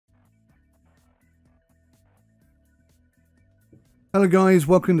Hello guys,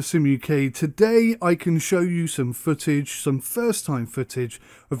 welcome to Sim UK. Today I can show you some footage, some first time footage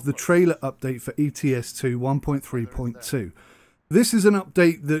of the trailer update for ETS 2 1.3.2. This is an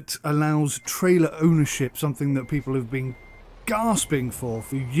update that allows trailer ownership, something that people have been gasping for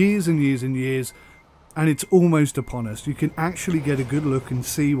years and years and years, and it's almost upon us. You can actually get a good look and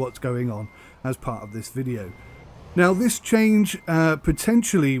see what's going on as part of this video. Now this change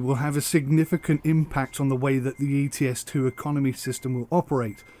potentially will have a significant impact on the way that the ETS2 economy system will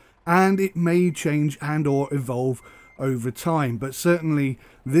operate, and it may change and or evolve over time, but certainly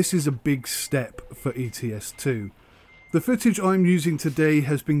this is a big step for ETS2. The footage I'm using today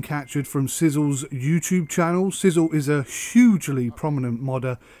has been captured from Sizzle's YouTube channel. Sizzle is a hugely prominent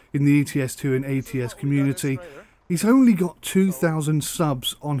modder in the ETS2 and ATS community. He's only got 2,000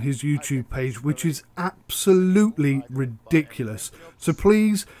 subs on his YouTube page, which is absolutely ridiculous. So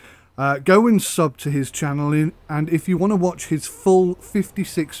please go and sub to his channel, and if you want to watch his full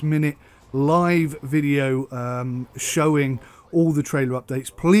 56-minute live video showing all the trailer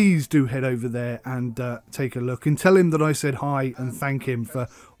updates, please do head over there and take a look and tell him that I said hi and thank him for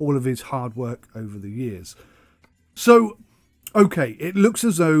all of his hard work over the years. So, okay, it looks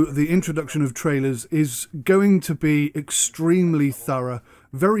as though the introduction of trailers is going to be extremely thorough,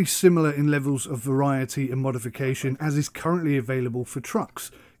 very similar in levels of variety and modification as is currently available for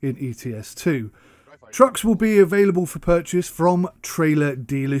trucks in ETS2. Trucks will be available for purchase from trailer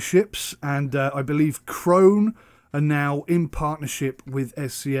dealerships, and I believe Krone are now in partnership with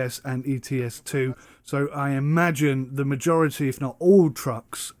SCS and ETS2, so I imagine the majority, if not all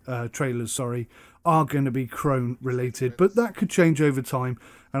trailers, are going to be Krone related, but that could change over time,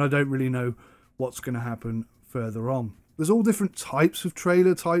 and I don't really know what's going to happen further on. There's all different types of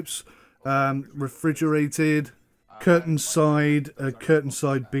trailer types: refrigerated, curtain side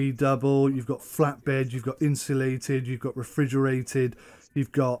B double, you've got flatbed, you've got insulated, you've got refrigerated,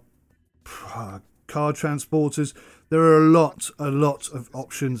 you've got car transporters. There are a lot of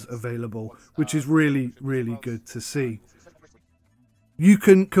options available, which is really good to see. You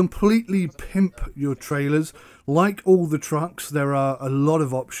can completely pimp your trailers. Like all the trucks, there are a lot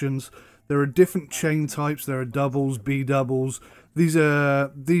of options. There are different chain types. There are doubles, B doubles. These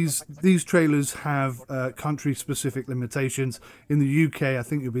trailers have country-specific limitations. In the UK, I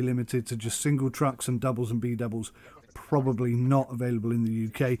think you'll be limited to just single trucks, and doubles and B doubles probably not available in the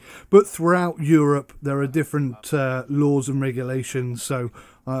UK. But throughout Europe, there are different laws and regulations. So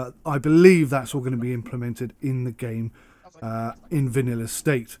I believe that's all going to be implemented in the game in vanilla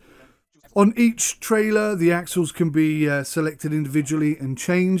state. On each trailer, the axles can be selected individually and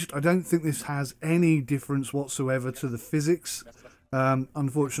changed. I don't think this has any difference whatsoever to the physics.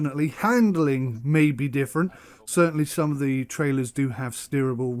 Unfortunately, handling may be different. Certainly some of the trailers do have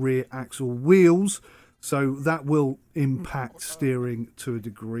steerable rear axle wheels, so that will impact steering to a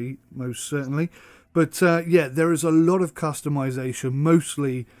degree, most certainly. But yeah, there is a lot of customization,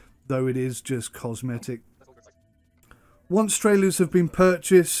 mostly though it is just cosmetic. Once trailers have been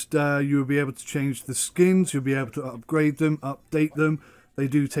purchased, you'll be able to change the skins, you'll be able to upgrade them, update them. They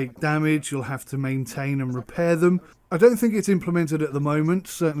do take damage, you'll have to maintain and repair them. I don't think it's implemented at the moment.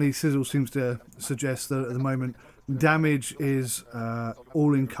 Certainly Sizzle seems to suggest that at the moment damage is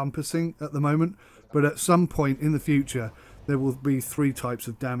all-encompassing at the moment. But at some point in the future, there will be 3 types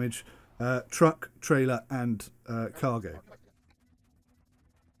of damage: truck, trailer and cargo.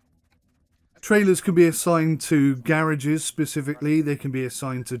 Trailers can be assigned to garages specifically, they can be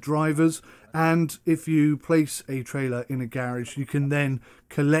assigned to drivers, and if you place a trailer in a garage, you can then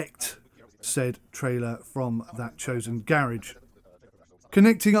collect said trailer from that chosen garage.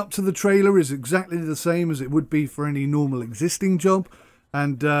 Connecting up to the trailer is exactly the same as it would be for any normal existing job,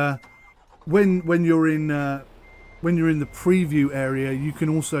 and when you're in the preview area, you can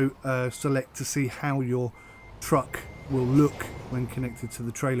also select to see how your truck will look when connected to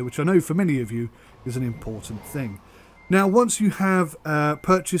the trailer, which I know for many of you is an important thing. Now, once you have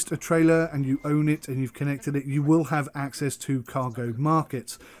purchased a trailer and you own it and you've connected it, you will have access to cargo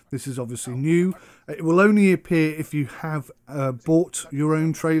markets. This is obviously new. It will only appear if you have bought your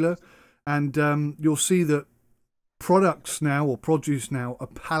own trailer, and you'll see that products now, or produce now, are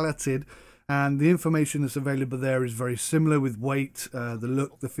palleted, and the information that's available there is very similar with weight, the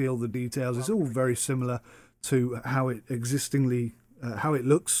look, the feel, the details. It's all very similar to how it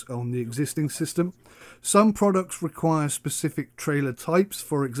looks on the existing system. Some products require specific trailer types.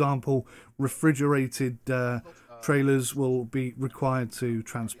 For example, refrigerated trailers will be required to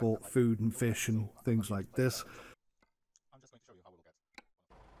transport food and fish and things like this.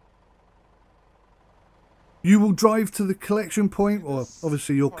 You will drive to the collection point, or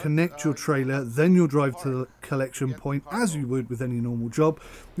obviously you'll connect your trailer, then you'll drive to the collection point as you would with any normal job.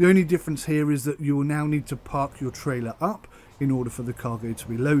 The only difference here is that you will now need to park your trailer up in order for the cargo to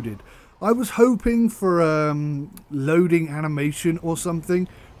be loaded. I was hoping for loading animation or something,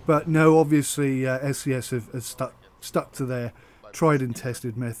 but no, obviously SCS have stuck to their tried and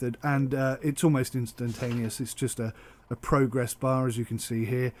tested method, and it's almost instantaneous. It's just a progress bar, as you can see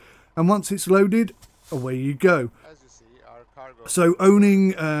here, and once it's loaded, away you go. So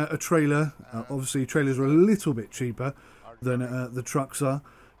owning a trailer, obviously trailers are a little bit cheaper than the trucks are,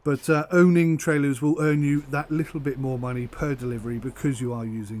 but owning trailers will earn you that little bit more money per delivery because you are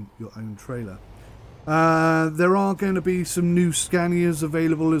using your own trailer. There are going to be some new Scanias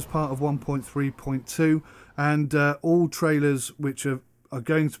available as part of 1.3.2, and all trailers which are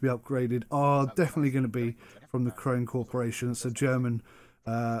going to be upgraded are definitely going to be from the Krone Corporation. It's a German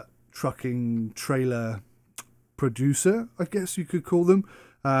trucking trailer producer, I guess you could call them,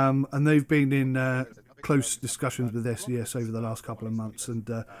 and they've been in close discussions with SCS over the last couple of months, and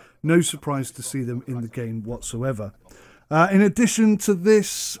no surprise to see them in the game whatsoever. In addition to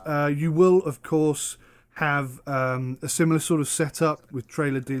this, you will of course have a similar sort of setup with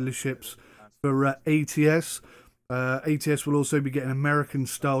trailer dealerships for ATS. ATS will also be getting American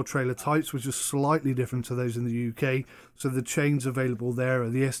style trailer types, which are slightly different to those in the UK. So the chains available there are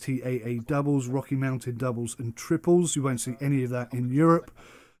the STAA doubles, Rocky Mountain doubles and triples. You won't see any of that in Europe.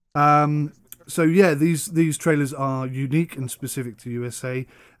 So yeah, these trailers are unique and specific to USA,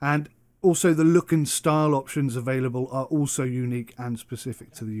 and also the look and style options available are also unique and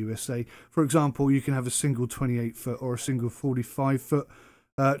specific to the USA. For example, you can have a single 28-foot or a single 45-foot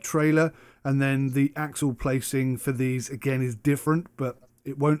trailer, and then the axle placing for these again is different, but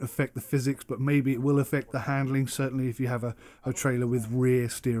it won't affect the physics, but maybe it will affect the handling, certainly if you have a trailer with rear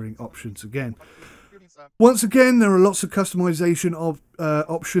steering options again. Once again, there are lots of customization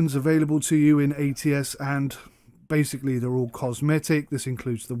options available to you in ATS, and basically they're all cosmetic. This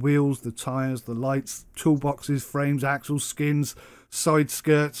includes the wheels, the tyres, the lights, toolboxes, frames, axles, skins, side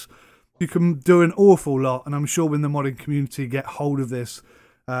skirts. You can do an awful lot, and I'm sure when the modding community get hold of this,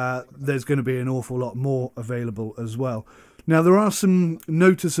 there's going to be an awful lot more available as well. Now, there are some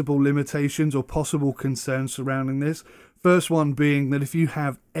noticeable limitations or possible concerns surrounding this. First one being that if you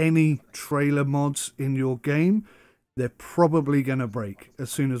have any trailer mods in your game, they're probably going to break as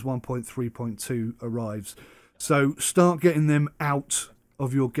soon as 1.3.2 arrives. So start getting them out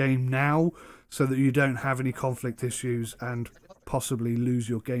of your game now so that you don't have any conflict issues and possibly lose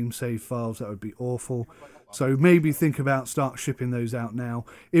your game save files. That would be awful. So maybe think about start shipping those out now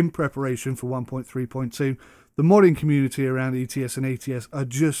in preparation for 1.3.2. The modding community around ETS and ATS are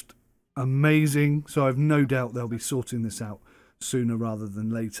just amazing, so I've no doubt they'll be sorting this out sooner rather than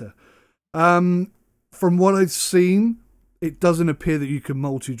later. From what I've seen, it doesn't appear that you can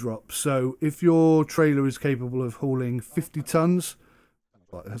multi-drop. So if your trailer is capable of hauling 50 tons,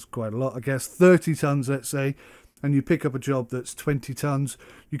 well, that's quite a lot, I guess, 30 tons, let's say, and you pick up a job that's 20 tons,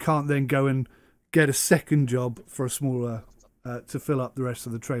 you can't then go and get a second job for a smaller to fill up the rest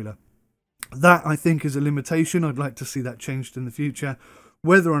of the trailer. That, I think, is a limitation. I'd like to see that changed in the future.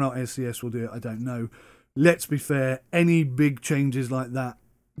 Whether or not SCS will do it, I don't know. Let's be fair, any big changes like that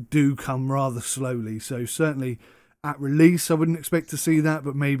do come rather slowly. So certainly at release, I wouldn't expect to see that,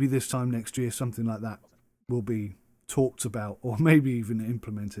 but maybe this time next year, something like that will be talked about, or maybe even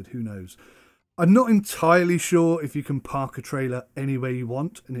implemented, who knows. I'm not entirely sure if you can park a trailer anywhere you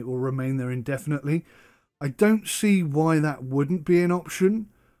want and it will remain there indefinitely. I don't see why that wouldn't be an option.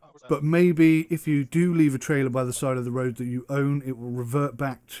 But maybe if you do leave a trailer by the side of the road that you own, it will revert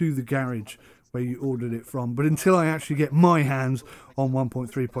back to the garage where you ordered it from. But until I actually get my hands on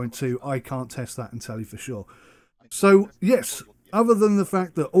 1.3.2, I can't test that and tell you for sure. So, yes, other than the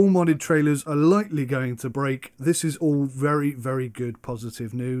fact that all modded trailers are likely going to break, this is all very, very good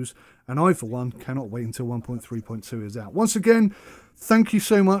positive news. And I, for one, cannot wait until 1.3.2 is out. Once again, thank you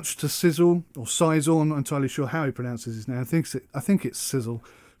so much to Sizzle, or Sizzle, I'm not entirely sure how he pronounces his name. I think it's Sizzle.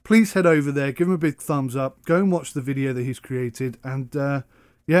 Please head over there, give him a big thumbs up, go and watch the video that he's created, and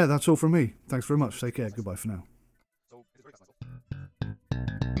yeah, that's all from me. Thanks very much. Take care. Goodbye for now.